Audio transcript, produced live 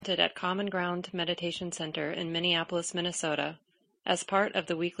At Common Ground Meditation Center in Minneapolis, Minnesota, as part of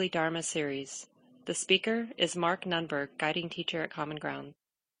the weekly Dharma series. The speaker is Mark Nunberg, guiding teacher at Common Ground.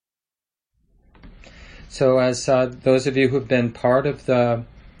 So as those of you who've been part of the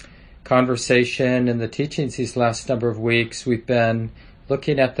conversation and the teachings these last number of weeks, we've been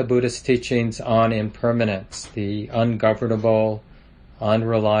looking at the Buddhist teachings on impermanence, the ungovernable,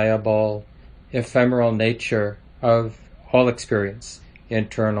 unreliable, ephemeral nature of all experience,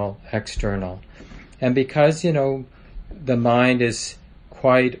 internal, external. And because, the mind is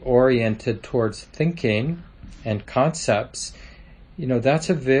quite oriented towards thinking and concepts, that's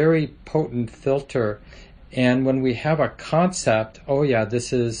a very potent filter. And when we have a concept,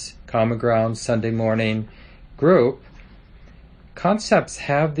 this is Common Ground Sunday morning group, concepts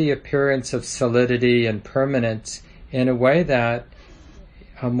have the appearance of solidity and permanence in a way that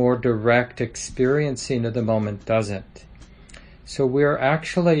a more direct experiencing of the moment doesn't. So we're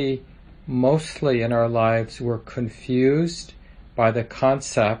actually, mostly in our lives, we're confused by the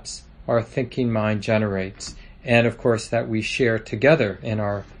concepts our thinking mind generates. And of course that we share together in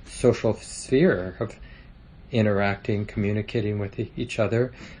our social sphere of interacting, communicating with each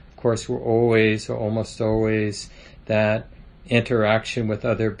other. Of course we're always, or almost always, that interaction with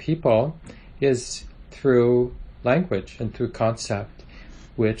other people is through language and through concept,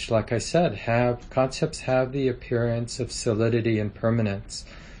 which, like I said, concepts have the appearance of solidity and permanence.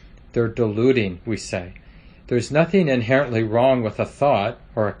 They're diluting, we say. There's nothing inherently wrong with a thought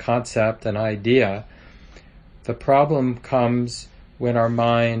or a concept, an idea. The problem comes when our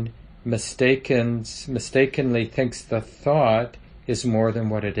mind mistakenly thinks the thought is more than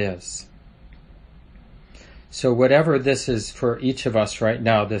what it is. So whatever this is for each of us right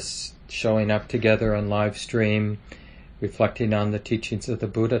now, this showing up together on live stream, reflecting on the teachings of the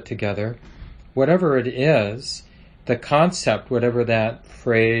Buddha together, whatever it is, the concept, whatever that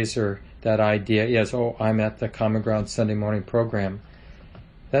phrase or that idea is, I'm at the Common Ground Sunday morning program,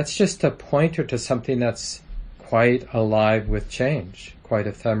 that's just a pointer to something that's quite alive with change, quite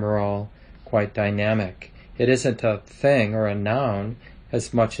ephemeral, quite dynamic. It isn't a thing or a noun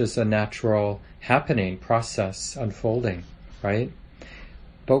as much as a natural happening, process, unfolding, right?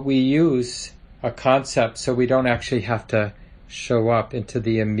 But we use a concept so we don't actually have to show up into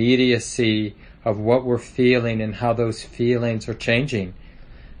the immediacy of what we're feeling and how those feelings are changing,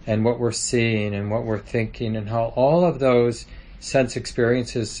 and what we're seeing and what we're thinking, and how all of those sense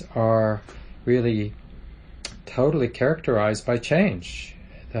experiences are really totally characterized by change.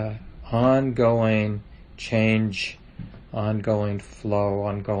 The ongoing change, ongoing flow,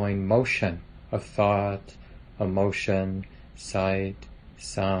 ongoing motion of thought, emotion, sight,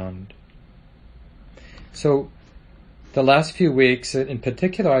 sound. So the last few weeks in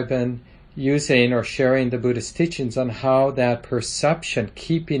particular, I've been using or sharing the Buddhist teachings on how that perception,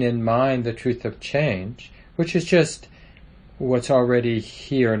 keeping in mind the truth of change, which is just what's already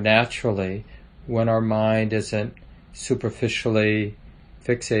here naturally when our mind isn't superficially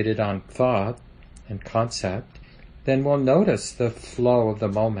fixated on thought and concept, then we'll notice the flow of the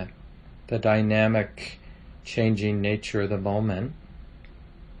moment, the dynamic changing nature of the moment,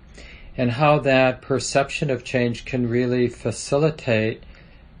 and how that perception of change can really facilitate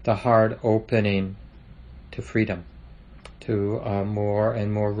the heart opening to freedom, to a more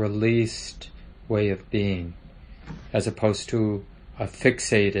and more released way of being, as opposed to a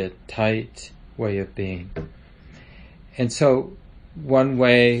fixated, tight way of being. And so one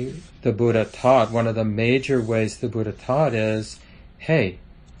way the Buddha taught, one of the major ways the Buddha taught is, hey,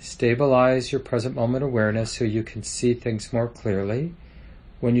 stabilize your present moment awareness so you can see things more clearly.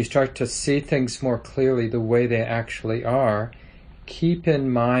 When you start to see things more clearly the way they actually are, keep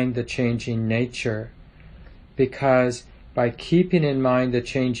in mind the changing nature, because by keeping in mind the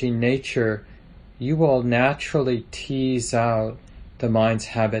changing nature, you will naturally tease out the mind's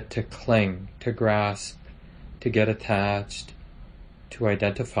habit to cling, to grasp, to get attached, to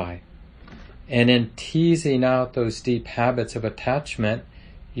identify. And in teasing out those deep habits of attachment,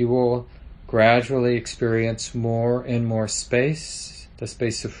 you will gradually experience more and more space, the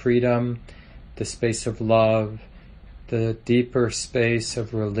space of freedom, the space of love, the deeper space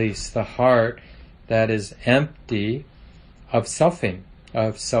of release, the heart that is empty of selfing,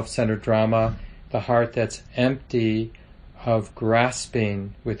 of self-centered drama, the heart that's empty of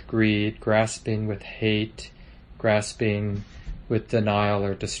grasping with greed, grasping with hate, grasping with denial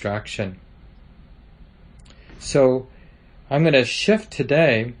or distraction. So I'm going to shift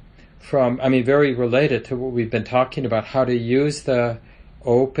today from, very related to what we've been talking about, how to use the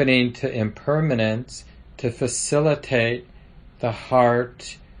opening to impermanence to facilitate the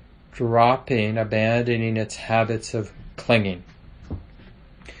heart dropping, abandoning its habits of clinging.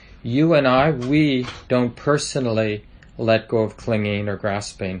 you and I, we don't personally let go of clinging or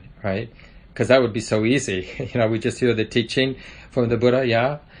grasping, right? Because that would be so easy. We just hear the teaching from the Buddha,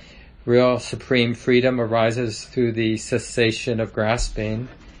 yeah. Real supreme freedom arises through the cessation of grasping.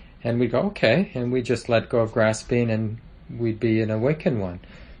 And we go, okay, and we just let go of grasping and we'd be an awakened one.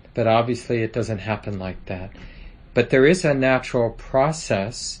 But obviously it doesn't happen like that. But there is a natural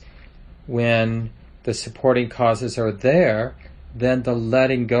process when the supporting causes are there, then the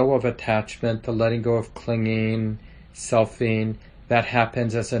letting go of attachment, the letting go of clinging, selfing, that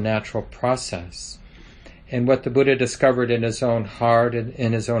happens as a natural process. And what the Buddha discovered in his own heart and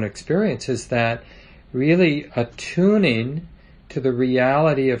in his own experience is that really attuning to the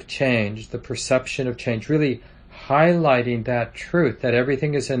reality of change, the perception of change, really highlighting that truth, that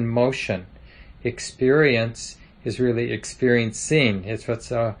everything is in motion. Experience is really experiencing. It's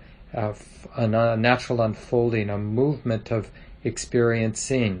what's a natural unfolding, a movement of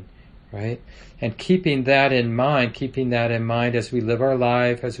experiencing, right? And keeping that in mind as we live our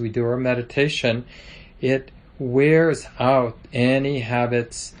life, as we do our meditation, it wears out any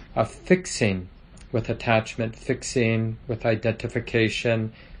habits of fixing with attachment, fixing with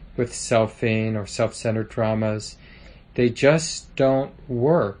identification, with selfing or self-centered dramas. They just don't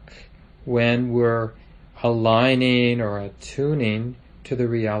work when we're aligning or attuning to the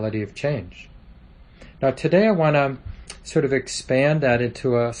reality of change. Now today I want to sort of expand that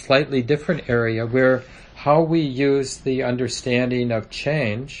into a slightly different area where how we use the understanding of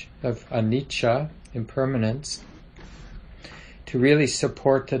change, of anicca, impermanence, to really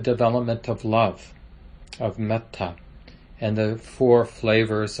support the development of love, of metta, and the 4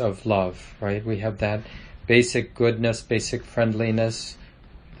 flavors of love, right? We have that basic goodness, basic friendliness,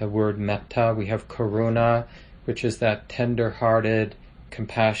 the word metta. We have karuna, which is that tender-hearted,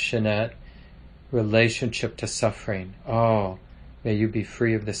 compassionate relationship to suffering. Oh, may you be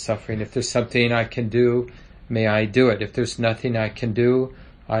free of the suffering. If there's something I can do, may I do it. If there's nothing I can do,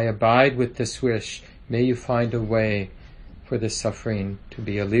 I abide with this wish. May you find a way for the suffering to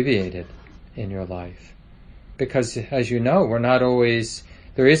be alleviated in your life. Because, as you know,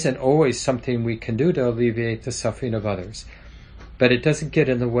 there isn't always something we can do to alleviate the suffering of others. But it doesn't get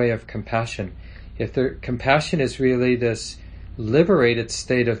in the way of compassion. Compassion is really this liberated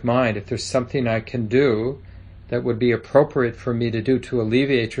state of mind. If there's something I can do that would be appropriate for me to do to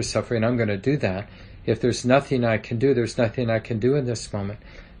alleviate your suffering, I'm going to do that. If there's nothing I can do, there's nothing I can do in this moment.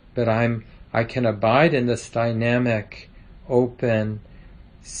 But I can abide in this dynamic, open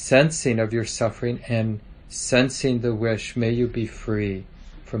sensing of your suffering and sensing the wish, may you be free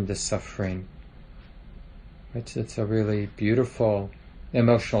from this suffering. It's a really beautiful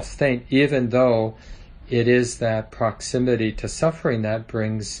emotional state, even though it is that proximity to suffering that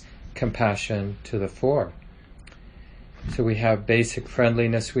brings compassion to the fore. So we have basic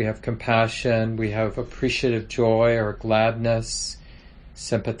friendliness, we have compassion, we have appreciative joy or gladness,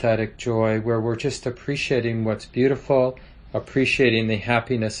 sympathetic joy, where we're just appreciating what's beautiful, appreciating the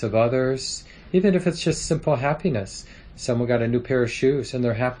happiness of others, even if it's just simple happiness. Someone got a new pair of shoes and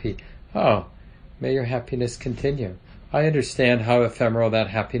they're happy. Oh, may your happiness continue. I understand how ephemeral that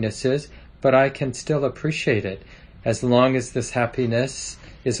happiness is, but I can still appreciate it. As long as this happiness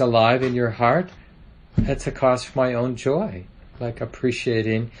is alive in your heart, it's a cause for my own joy, like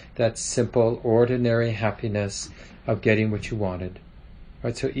appreciating that simple, ordinary happiness of getting what you wanted.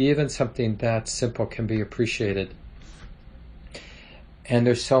 Right? So even something that simple can be appreciated. And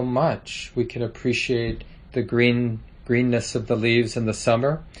there's so much. We can appreciate the greenness of the leaves in the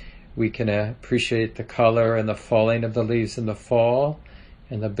summer. We can appreciate the color and the falling of the leaves in the fall,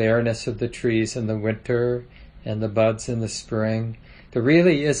 and the bareness of the trees in the winter, and the buds in the spring. There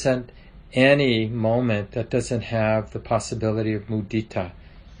really isn't any moment that doesn't have the possibility of mudita,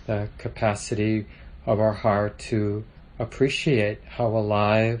 the capacity of our heart to appreciate how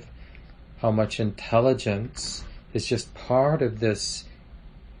alive, how much intelligence is just part of this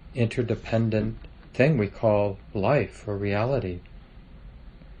interdependent thing we call life or reality.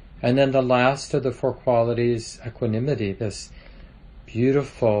 And then the last of the 4 qualities, equanimity, this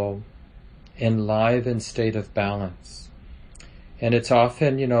beautiful, enlivened state of balance. And it's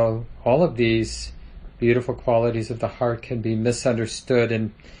often, all of these beautiful qualities of the heart can be misunderstood.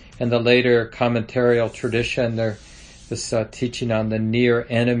 And in the later commentarial tradition, there's this teaching on the near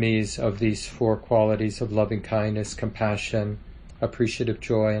enemies of these 4 qualities of loving kindness, compassion, appreciative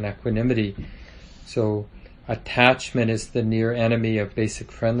joy, and equanimity. So attachment is the near enemy of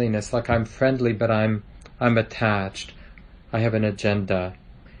basic friendliness. Like I'm friendly, but I'm attached. I have an agenda.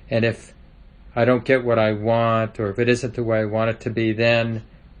 And if I don't get what I want, or if it isn't the way I want it to be, then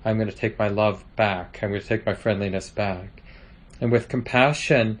I'm going to take my love back. I'm going to take my friendliness back. And with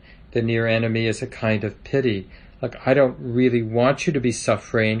compassion, the near enemy is a kind of pity. Like, I don't really want you to be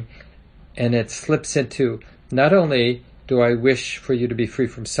suffering, and it slips into, not only do I wish for you to be free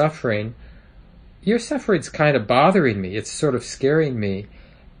from suffering, your suffering's kind of bothering me. It's sort of scaring me.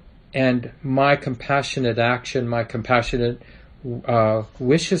 And my compassionate action, my compassionate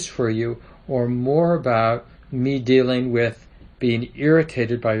wishes for you are more about me dealing with being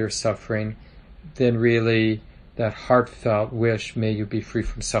irritated by your suffering than really that heartfelt wish, may you be free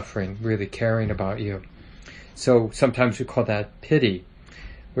from suffering, really caring about you. So sometimes we call that pity,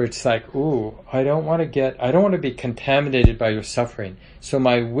 where it's like, ooh, I don't want to be contaminated by your suffering. So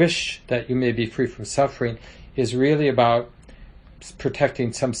my wish that you may be free from suffering is really about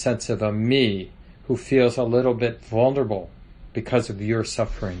protecting some sense of a me who feels a little bit vulnerable because of your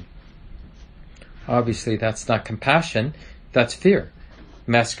suffering. Obviously, that's not compassion, that's fear,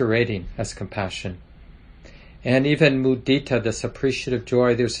 masquerading as compassion. And even mudita, this appreciative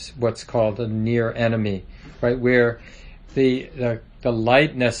joy, there's what's called a near enemy, right? Where the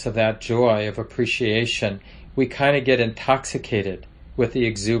lightness of that joy, of appreciation, we kind of get intoxicated with the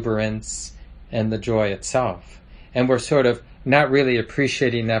exuberance and the joy itself. And we're sort of not really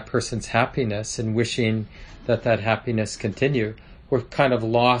appreciating that person's happiness and wishing that happiness continue. We're kind of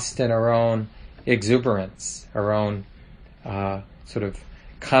lost in our own exuberance, our own sort of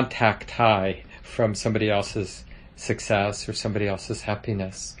contact high from somebody else's success or somebody else's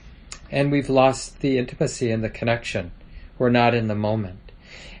happiness. And we've lost the intimacy and the connection. We're not in the moment.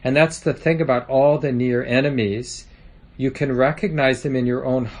 And that's the thing about all the near enemies. You can recognize them in your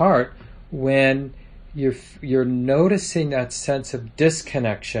own heart when you're noticing that sense of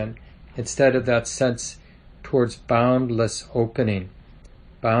disconnection instead of that sense towards boundless opening,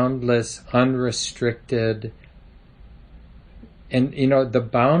 boundless, unrestricted. And, the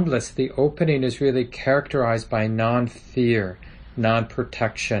boundless, the opening is really characterized by non-fear,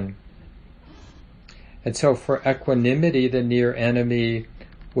 non-protection. And so for equanimity, the near enemy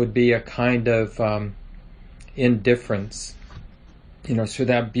would be a kind of indifference. So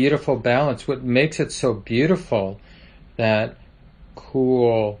that beautiful balance, what makes it so beautiful, that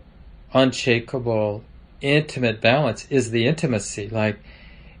cool, unshakable, intimate balance is the intimacy. Like,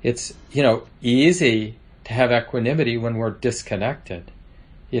 it's, easy to have equanimity when we're disconnected.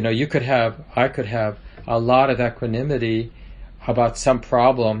 I could have a lot of equanimity about some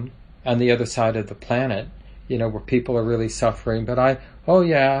problem on the other side of the planet, where people are really suffering, but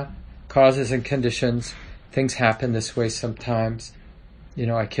causes and conditions, things happen this way sometimes.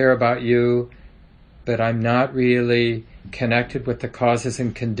 I care about you, but I'm not really connected with the causes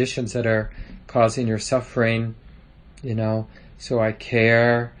and conditions that are causing your suffering, so I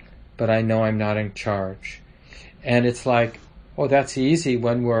care, but I know I'm not in charge. And it's like, oh, that's easy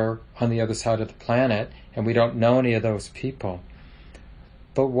when we're on the other side of the planet and we don't know any of those people.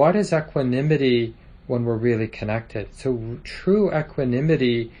 But what is equanimity when we're really connected? So true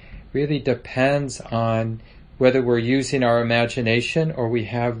equanimity really depends on whether we're using our imagination or we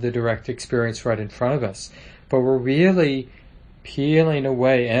have the direct experience right in front of us. But we're really peeling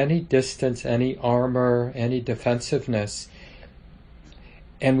away any distance, any armor, any defensiveness.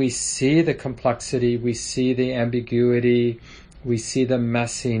 And we see the complexity, we see the ambiguity, we see the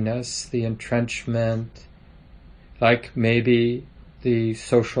messiness, the entrenchment, like maybe the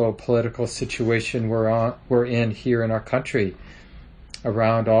social political situation we're in here in our country,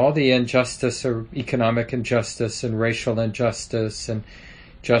 around all the injustice, or economic injustice and racial injustice and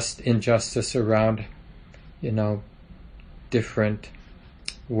just injustice around, different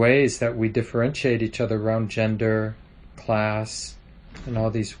ways that we differentiate each other around gender, class, and all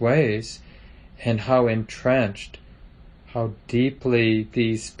these ways, and how entrenched, how deeply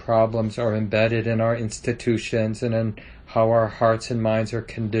these problems are embedded in our institutions and in how our hearts and minds are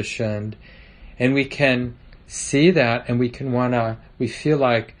conditioned. And we can see that, and we feel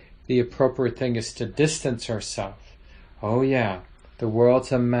like the appropriate thing is to distance ourselves. Oh yeah, the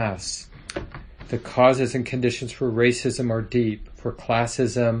world's a mess. The causes and conditions for racism are deep. For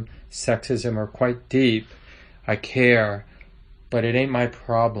classism, sexism are quite deep. I care, but it ain't my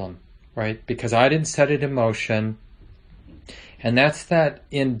problem, right? Because I didn't set it in motion. And that's that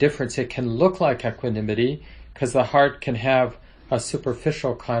indifference. It can look like equanimity because the heart can have a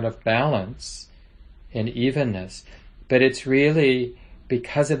superficial kind of balance and evenness. But it's really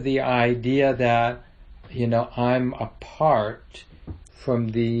because of the idea that, I'm apart from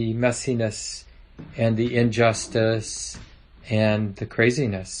the messiness and the injustice and the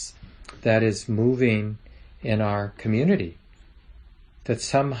craziness that is moving in our community. That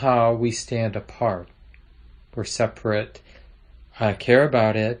somehow we stand apart. We're separate. I care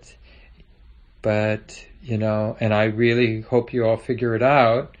about it, but, and I really hope you all figure it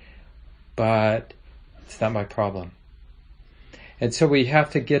out, but it's not my problem. And so we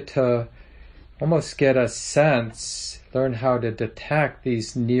have to almost get a sense, learn how to detect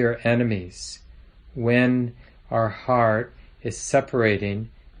these near enemies when our heart is separating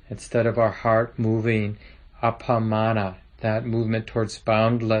instead of our heart moving apamana, that movement towards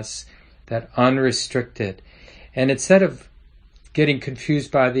boundless, that unrestricted. And instead of getting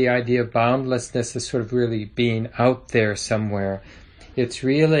confused by the idea of boundlessness as sort of really being out there somewhere, it's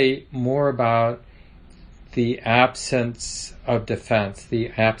really more about the absence of defense, the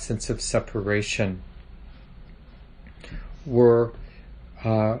absence of separation. We're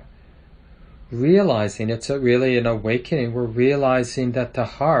realizing, it's really an awakening, we're realizing that the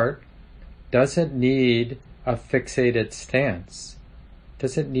heart doesn't need a fixated stance,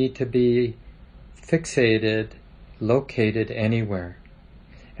 doesn't need to be fixated, located anywhere.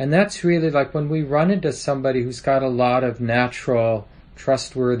 And that's really like when we run into somebody who's got a lot of natural,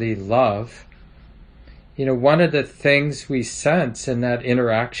 trustworthy love. One of the things we sense in that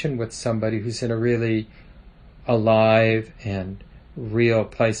interaction with somebody who's in a really alive and real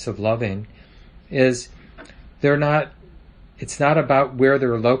place of loving is it's not about where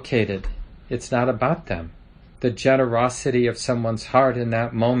they're located. It's not about them. The generosity of someone's heart in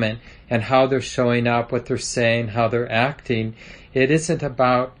that moment and how they're showing up, what they're saying, how they're acting, it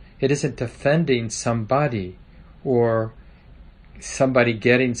isn't defending somebody or somebody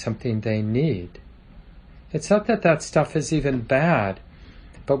getting something they need. It's not that stuff is even bad,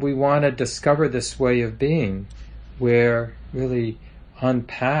 but we want to discover this way of being where really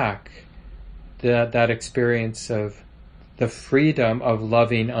unpack that experience of the freedom of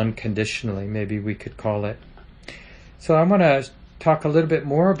loving unconditionally, maybe we could call it. So I want to talk a little bit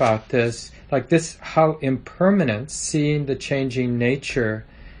more about this, how impermanence, seeing the changing nature,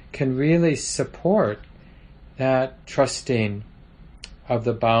 can really support that trusting of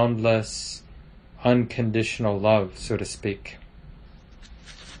the boundless, unconditional love, so to speak.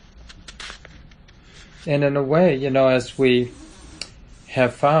 And in a way, as we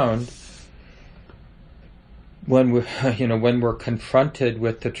have found, when we're confronted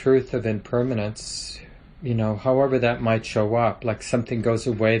with the truth of impermanence, however that might show up, like something goes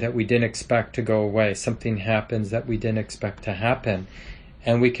away that we didn't expect to go away, something happens that we didn't expect to happen,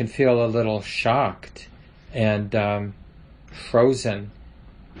 and we can feel a little shocked and frozen,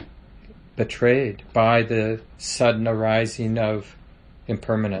 betrayed by the sudden arising of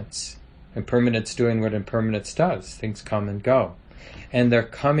impermanence. Impermanence doing what impermanence does. Things come and go. And they're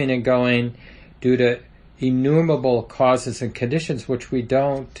coming and going due to innumerable causes and conditions which we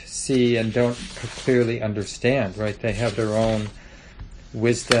don't see and don't clearly understand, right? They have their own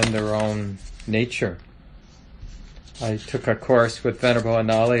wisdom, their own nature. I took a course with Venerable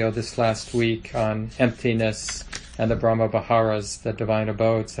Analayo this last week on emptiness and the Brahma Viharas, the divine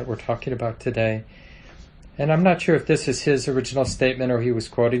abodes that we're talking about today. And I'm not sure if this is his original statement or he was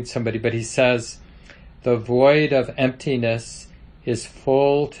quoting somebody, but he says, the void of emptiness is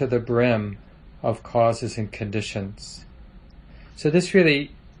full to the brim of causes and conditions. So this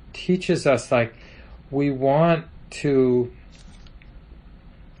really teaches us, we want to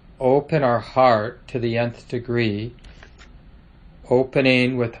open our heart to the nth degree,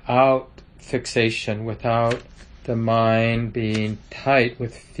 opening without fixation, without the mind being tight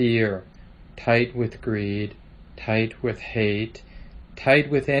with fear, tight with greed, tight with hate, tight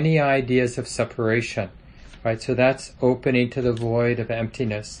with any ideas of separation, right? So that's opening to the void of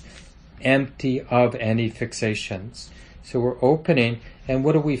emptiness, empty of any fixations. So we're opening, and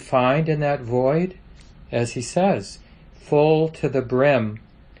what do we find in that void? As he says, full to the brim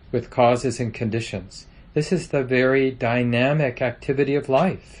with causes and conditions. This is the very dynamic activity of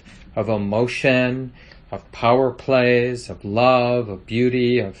life, of emotion, of power plays, of love, of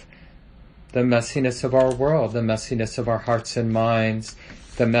beauty, of the messiness of our world, the messiness of our hearts and minds,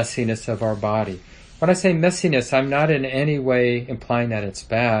 the messiness of our body. When I say messiness, I'm not in any way implying that it's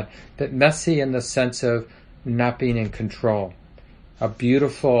bad, but messy in the sense of not being in control. A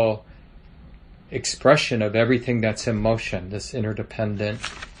beautiful expression of everything that's in motion, this interdependent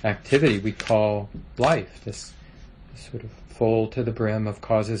activity we call life, this sort of full to the brim of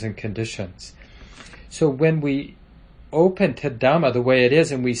causes and conditions. So when we open to Dhamma the way it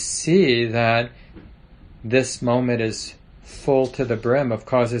is and we see that this moment is full to the brim of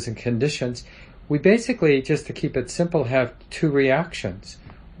causes and conditions, we basically, just to keep it simple, have two reactions.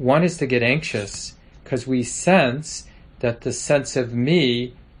 One is to get anxious because we sense that the sense of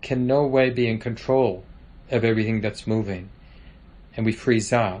me can no way be in control of everything that's moving. And we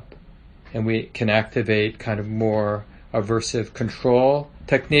freeze up and we can activate kind of more aversive control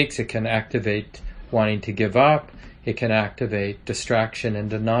techniques. It can activate wanting to give up. It can activate distraction and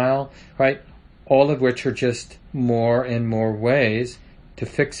denial, right? All of which are just more and more ways to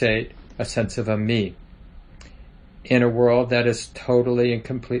fixate a sense of a me in a world that is totally and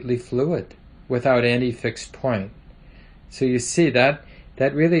completely fluid, without any fixed point. So you see that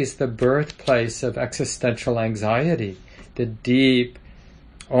really is the birthplace of existential anxiety, the deep,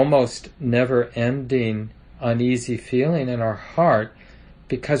 almost never-ending, uneasy feeling in our heart,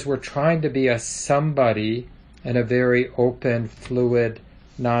 because we're trying to be a somebody in a very open, fluid,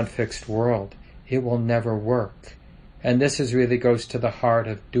 non-fixed world. It will never work. And this really goes to the heart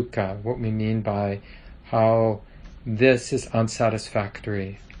of dukkha, what we mean by how this is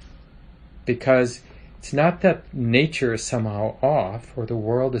unsatisfactory. Because it's not that nature is somehow off, or the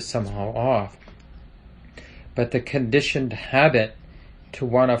world is somehow off, but the conditioned habit to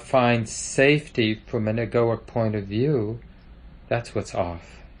want to find safety from an egoic point of view, that's what's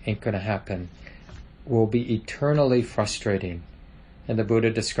off. Ain't going to happen. Will be eternally frustrating. And the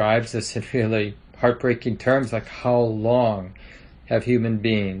Buddha describes this in really heartbreaking terms, like how long have human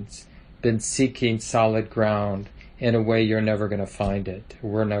beings been seeking solid ground in a way you're never going to find it.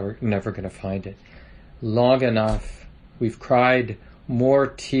 We're never going to find it. Long enough, we've cried more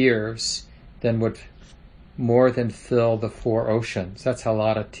tears than would more than fill the 4 oceans. That's a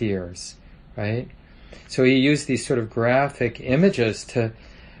lot of tears, right? So he used these sort of graphic images to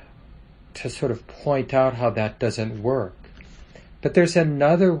sort of point out how that doesn't work. But there's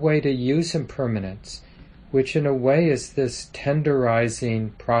another way to use impermanence, which in a way is this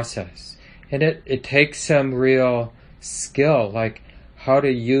tenderizing process. And it takes some real skill, like how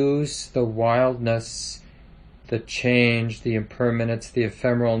to use the wildness, the change, the impermanence, the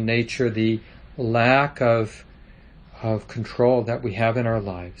ephemeral nature, the lack of control that we have in our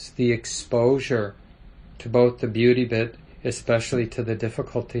lives, the exposure to both the beauty but especially to the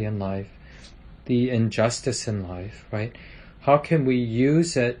difficulty in life, the injustice in life, right? How can we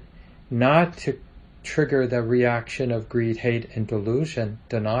use it not to trigger the reaction of greed, hate, and delusion,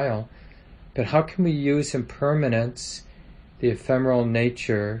 denial, but how can we use impermanence, the ephemeral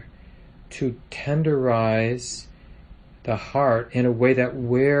nature, to tenderize the heart in a way that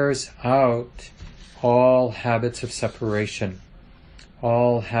wears out all habits of separation,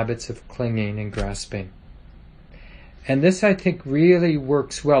 all habits of clinging and grasping. And this, I think, really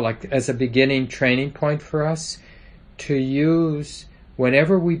works well, like as a beginning training point for us, to use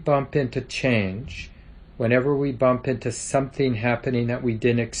whenever we bump into change, whenever we bump into something happening that we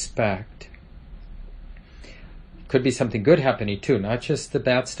didn't expect. Could be something good happening too, not just the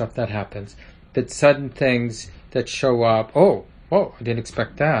bad stuff that happens, but sudden things that show up. Oh, I didn't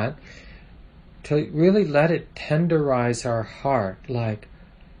expect that. To really let it tenderize our heart,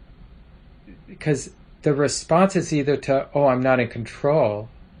 because the response is either to, I'm not in control,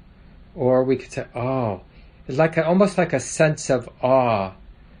 or we could say, it's almost like a sense of awe.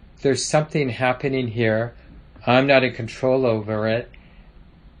 There's something happening here. I'm not in control over it.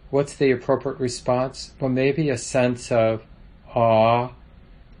 What's the appropriate response? Well, maybe a sense of awe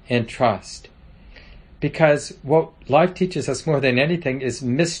and trust. Because what life teaches us more than anything is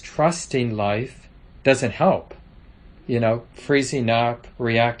mistrusting life doesn't help. Freezing up,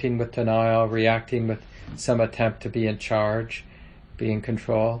 reacting with denial, reacting with some attempt to be in charge, be in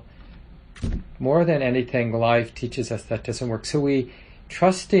control. More than anything, life teaches us that doesn't work. So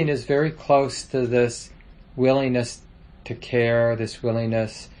trusting is very close to this willingness to care, this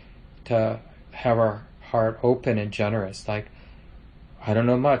willingness to have our heart open and generous. Like, I don't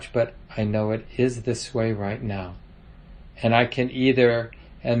know much, but I know it is this way right now. And I can either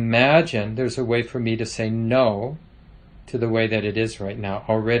imagine there's a way for me to say no to the way that it is right now.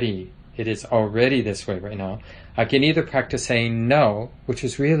 It is already this way right now. I can either practice saying no, which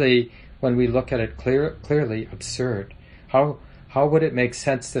is really, when we look at it clearly, absurd. How would it make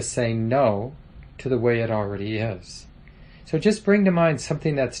sense to say no to the way it already is? So just bring to mind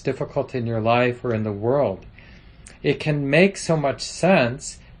something that's difficult in your life or in the world. It can make so much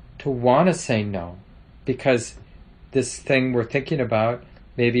sense to want to say no, because this thing we're thinking about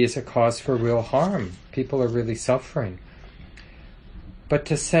maybe is a cause for real harm. People are really suffering. But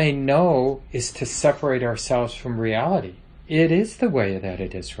to say no is to separate ourselves from reality. It is the way that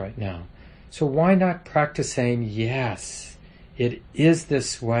it is right now. So why not practice saying yes, it is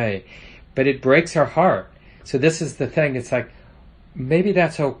this way. But it breaks our heart. So this is the thing. It's like, maybe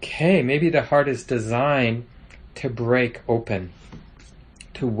that's okay. Maybe the heart is designed to break open,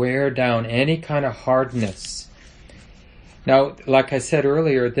 to wear down any kind of hardness. Now, like I said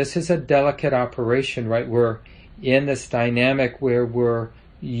earlier, this is a delicate operation, right? We're in this dynamic where we're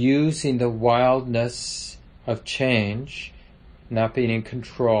using the wildness of change, not being in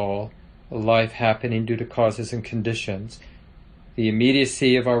control, life happening due to causes and conditions, the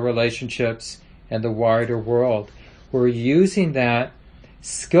immediacy of our relationships, and the wider world. We're using that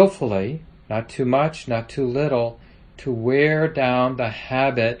skillfully, not too much, not too little, to wear down the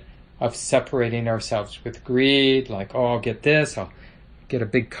habit of separating ourselves with greed, like, oh, I'll get this, I'll get a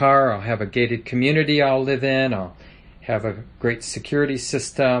big car, I'll have a gated community I'll live in, I'll have a great security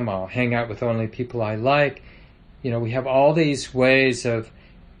system, I'll hang out with only people I like. We have all these ways of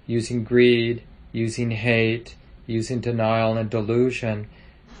using greed, using hate, using denial and delusion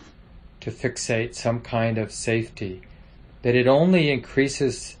to fixate some kind of safety. But it only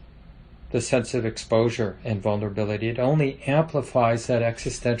increases the sense of exposure and vulnerability. It only amplifies that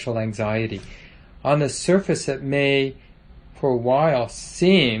existential anxiety. On the surface, it may, for a while,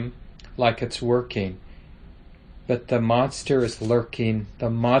 seem like it's working, but the monster is lurking, the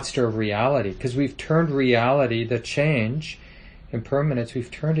monster of reality, because we've turned reality, the change, impermanence,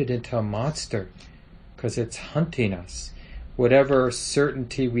 we've turned it into a monster, because it's hunting us. Whatever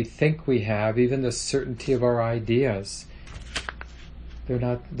certainty we think we have, even the certainty of our ideas,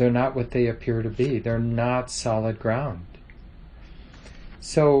 they're not what they appear to be. They're not solid ground.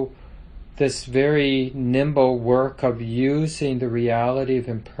 So this very nimble work of using the reality of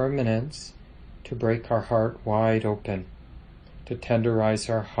impermanence to break our heart wide open, to tenderize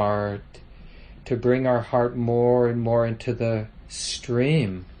our heart, to bring our heart more and more into the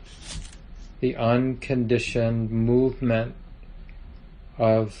stream, the unconditioned movement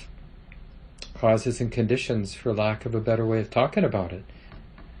of causes and conditions, for lack of a better way of talking about it.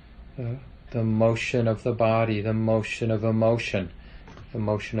 The motion of the body, the motion of emotion, the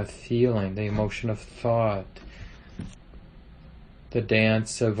motion of feeling, the emotion of thought, the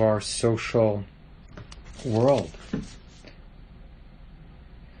dance of our social world.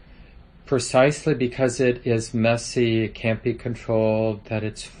 Precisely because it is messy, it can't be controlled, that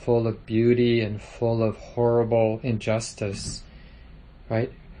it's full of beauty and full of horrible injustice,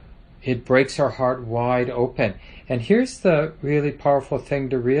 right? It breaks our heart wide open. And here's the really powerful thing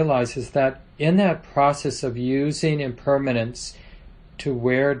to realize, is that in that process of using impermanence to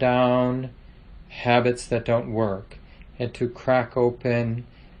wear down habits that don't work and to crack open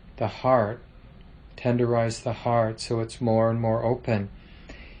the heart, tenderize the heart so it's more and more open,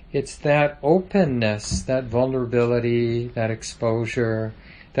 it's that openness, that vulnerability, that exposure,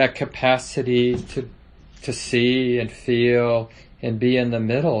 that capacity to see and feel and be in the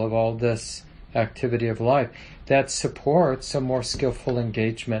middle of all this activity of life that supports a more skillful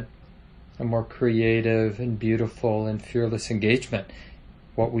engagement, a more creative and beautiful and fearless engagement.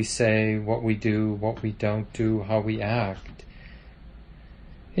 What we say, what we do, what we don't do, how we act.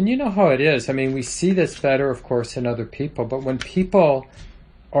 And you know how it is. I mean, we see this better, of course, in other people, but when people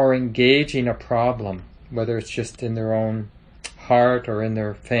are engaging a problem, whether it's just in their own heart or in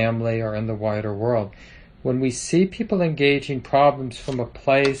their family or in the wider world, when we see people engaging problems from a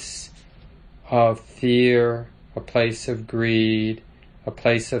place of fear, a place of greed, a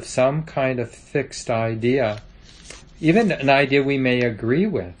place of some kind of fixed idea, even an idea we may agree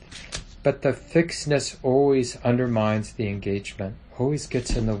with, but the fixedness always undermines the engagement, always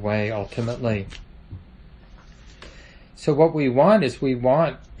gets in the way ultimately. So what we want is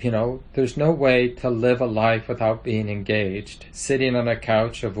there's no way to live a life without being engaged. Sitting on a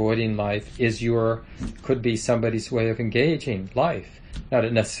couch avoiding life could be somebody's way of engaging life. Not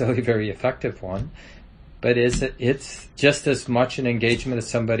a necessarily very effective one, but it's just as much an engagement as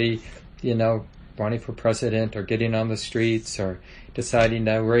somebody, running for president or getting on the streets or deciding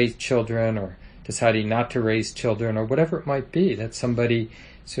to raise children or deciding not to raise children or whatever it might be that somebody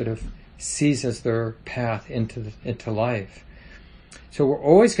sort of sees as their path into life. So we're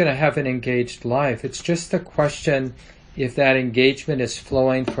always going to have an engaged life. It's just a question if that engagement is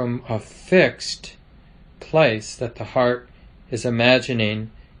flowing from a fixed place that the heart is imagining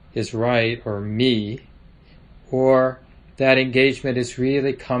is right or me, or that engagement is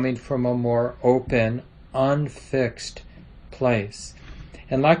really coming from a more open, unfixed place.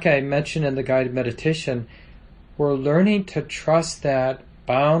 And like I mentioned in the guided meditation, we're learning to trust that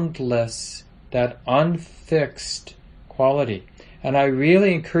boundless, that unfixed quality. And I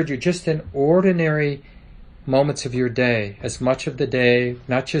really encourage you, just in ordinary moments of your day, as much of the day,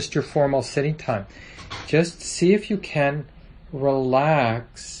 not just your formal sitting time, just see if you can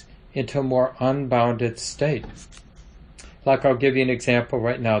relax into a more unbounded state. Like, I'll give you an example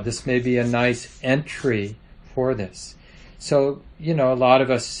right now. This may be a nice entry for this. So, a lot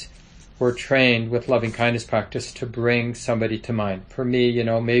of us were trained with loving kindness practice to bring somebody to mind. For me,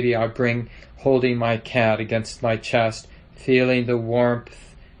 maybe I bring holding my cat against my chest, feeling the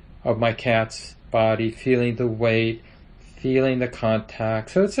warmth of my cat's body, feeling the weight, feeling the contact.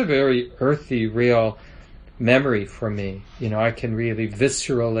 So it's a very earthy, real memory for me. I can really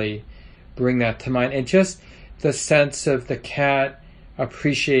viscerally bring that to mind. And just the sense of the cat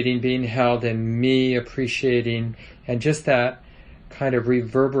appreciating being held and me appreciating, and just that kind of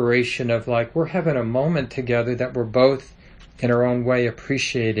reverberation of like we're having a moment together that we're both in our own way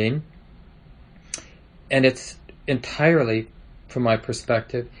appreciating. And it's entirely, from my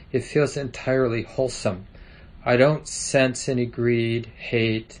perspective, it feels entirely wholesome. I don't sense any greed,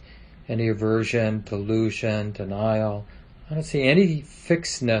 hate, any aversion, delusion, denial. I don't see any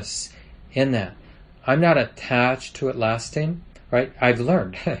fixedness in that. I'm not attached to it lasting, right? I've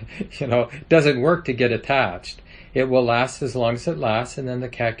learned, it doesn't work to get attached. It will last as long as it lasts, and then the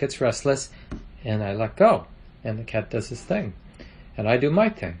cat gets restless, and I let go, and the cat does his thing, and I do my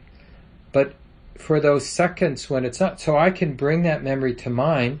thing. But for those seconds when it's not, so I can bring that memory to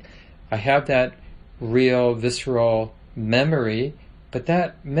mind. I have that real, visceral memory, but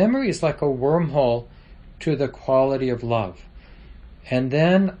that memory is like a wormhole to the quality of love. And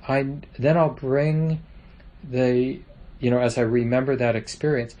then I'll bring as I remember that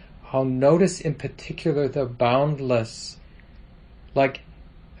experience, I'll notice in particular the boundless, like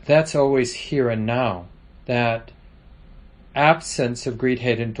that's always here and now, that absence of greed,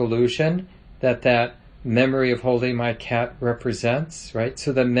 hate, and delusion that memory of holding my cat represents, right?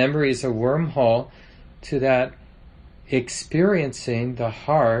 So the memory is a wormhole to that experiencing the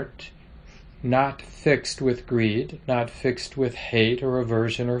heart not fixed with greed, not fixed with hate or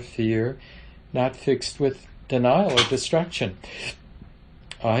aversion or fear, not fixed with denial or distraction,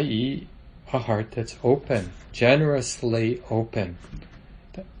 i.e. a heart that's open, generously open.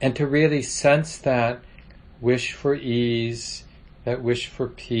 And to really sense that wish for ease, that wish for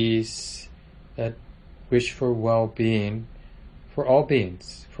peace, that wish for well-being for all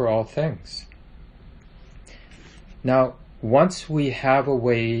beings, for all things. Now, once we have a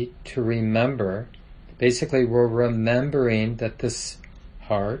way to remember, basically we're remembering that this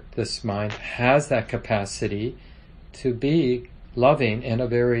heart, this mind, has that capacity to be loving in a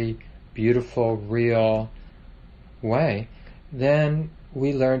very beautiful, real way, then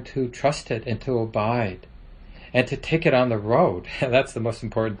we learn to trust it and to abide and to take it on the road. That's the most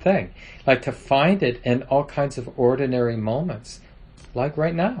important thing. Like to find it in all kinds of ordinary moments, like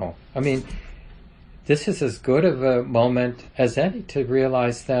right now. I mean, this is as good of a moment as any to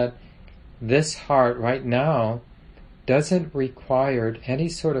realize that this heart right now doesn't require any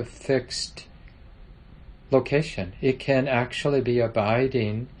sort of fixed location. It can actually be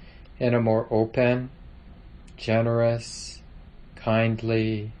abiding in a more open, generous,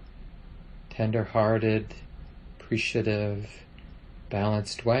 kindly, tender-hearted, appreciative,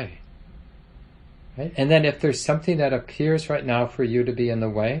 balanced way. Right? And then if there's something that appears right now for you to be in the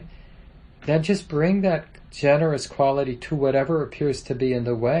way, then just bring that generous quality to whatever appears to be in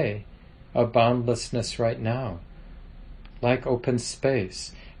the way of boundlessness right now. Like open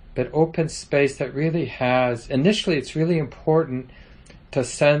space. But open space that really has, initially it's really important to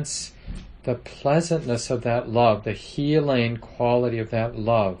sense the pleasantness of that love, the healing quality of that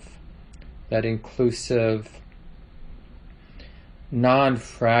love, that inclusive,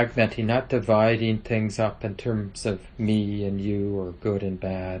 non-fragmenting, not dividing things up in terms of me and you or good and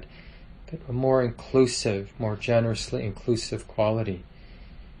bad, but a more inclusive, more generously inclusive quality.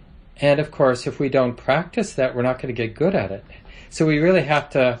 And of course, if we don't practice that, we're not going to get good at it. So we really have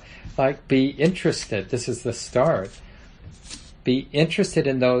to be interested. This is the start. Be interested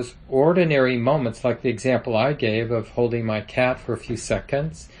in those ordinary moments, like the example I gave of holding my cat for a few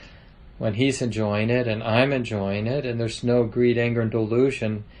seconds when he's enjoying it and I'm enjoying it, and there's no greed, anger, and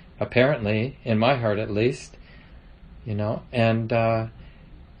delusion, apparently, in my heart at least, and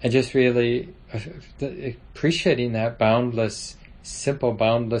just really appreciating that boundless, simple,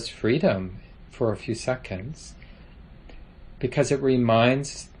 boundless freedom for a few seconds, because it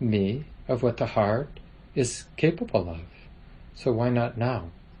reminds me of what the heart is capable of. So why not now?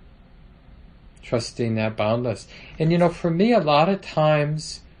 Trusting that boundless. And for me, a lot of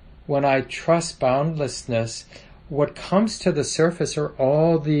times when I trust boundlessness, what comes to the surface are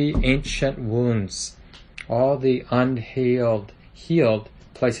all the ancient wounds, all the unhealed, healed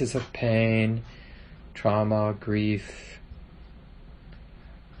places of pain, trauma, grief.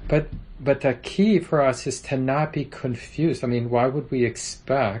 But the key for us is to not be confused. I mean, why would we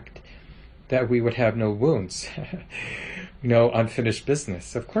expect that we would have no wounds? No unfinished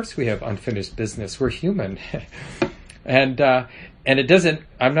business. Of course we have unfinished business. We're human. And it doesn't,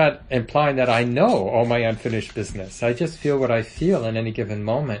 I'm not implying that I know all my unfinished business. I just feel what I feel in any given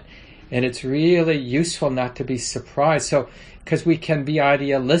moment. And it's really useful not to be surprised. So, because we can be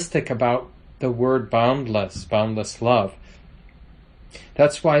idealistic about the word boundless love.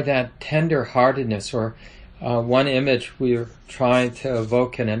 That's why that tender-heartedness, or one image we're trying to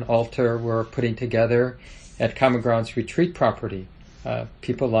evoke in an altar we're putting together at Common Ground's retreat property.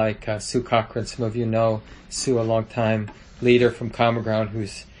 People like Sue Cochran, some of you know Sue, a long-time leader from Common Ground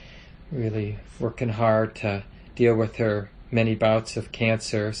who's really working hard to deal with her many bouts of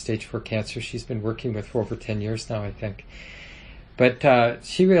cancer, stage 4 cancer. She's been working with for over 10 years now, I think. But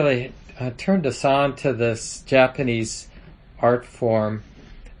she really turned us on to this Japanese art form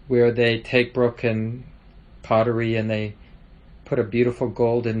where they take broken pottery and they put a beautiful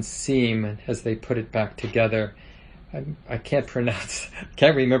golden seam as they put it back together. I can't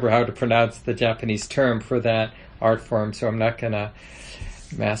remember how to pronounce the Japanese term for that art form, so I'm not going to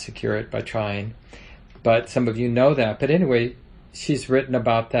massacre it by trying. But some of you know that. But anyway, she's written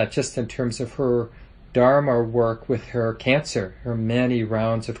about that just in terms of her Dharma work with her cancer, her many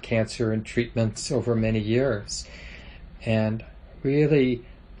rounds of cancer and treatments over many years. And really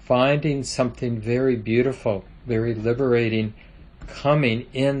finding something very beautiful, very liberating, coming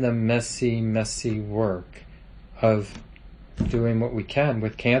in the messy, messy work of doing what we can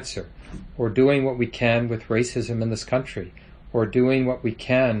with cancer, or doing what we can with racism in this country, or doing what we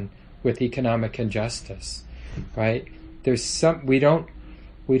can with economic injustice, right? We don't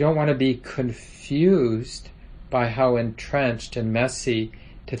want to be confused by how entrenched and messy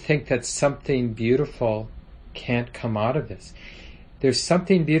to think that something beautiful can't come out of this. There's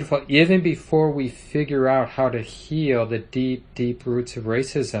something beautiful even before we figure out how to heal the deep, deep roots of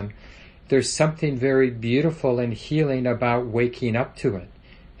racism. There's something very beautiful and healing about waking up to it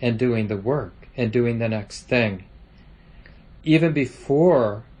and doing the work and doing the next thing. Even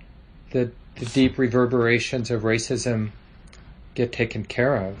before the deep reverberations of racism get taken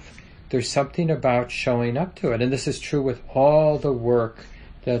care of, there's something about showing up to it. And this is true with all the work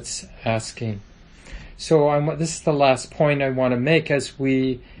that's asking. So this is the last point I want to make as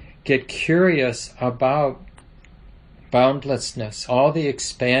we get curious about boundlessness, all the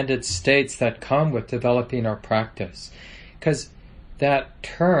expanded states that come with developing our practice. Because that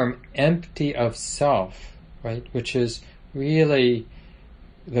term, empty of self, right, which is really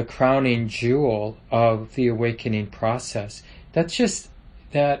the crowning jewel of the awakening process, that's just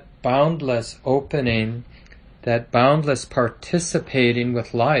that boundless opening, that boundless participating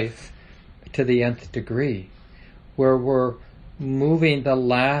with life to the nth degree, where we're moving the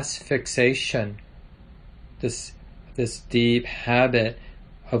last fixation, this deep habit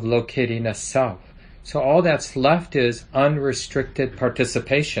of locating a self. So all that's left is unrestricted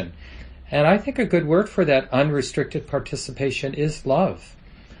participation. And I think a good word for that unrestricted participation is love.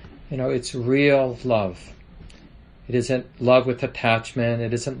 It's real love. It isn't love with attachment,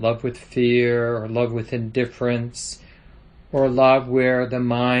 it isn't love with fear or love with indifference, or love where the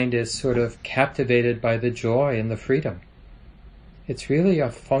mind is sort of captivated by the joy and the freedom. It's really a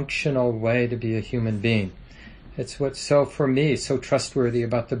functional way to be a human being. It's what's for me, so trustworthy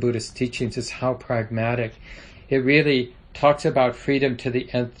about the Buddhist teachings is how pragmatic. It really talks about freedom to the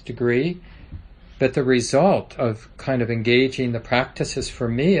nth degree, but the result of kind of engaging the practices, for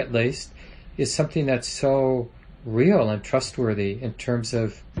me at least, is something that's so real and trustworthy in terms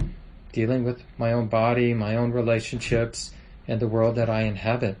of dealing with my own body, my own relationships, and the world that I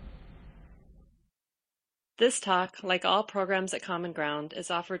inhabit. This talk, like all programs at Common Ground, is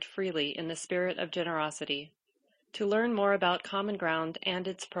offered freely in the spirit of generosity. To learn more about Common Ground and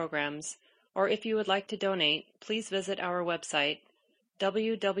its programs, or if you would like to donate, please visit our website,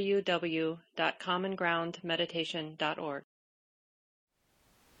 www.commongroundmeditation.org.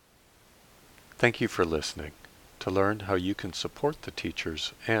 Thank you for listening. To learn how you can support the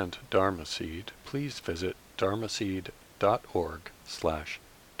teachers and Dharma Seed, please visit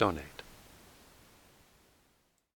dharmaseed.org/donate.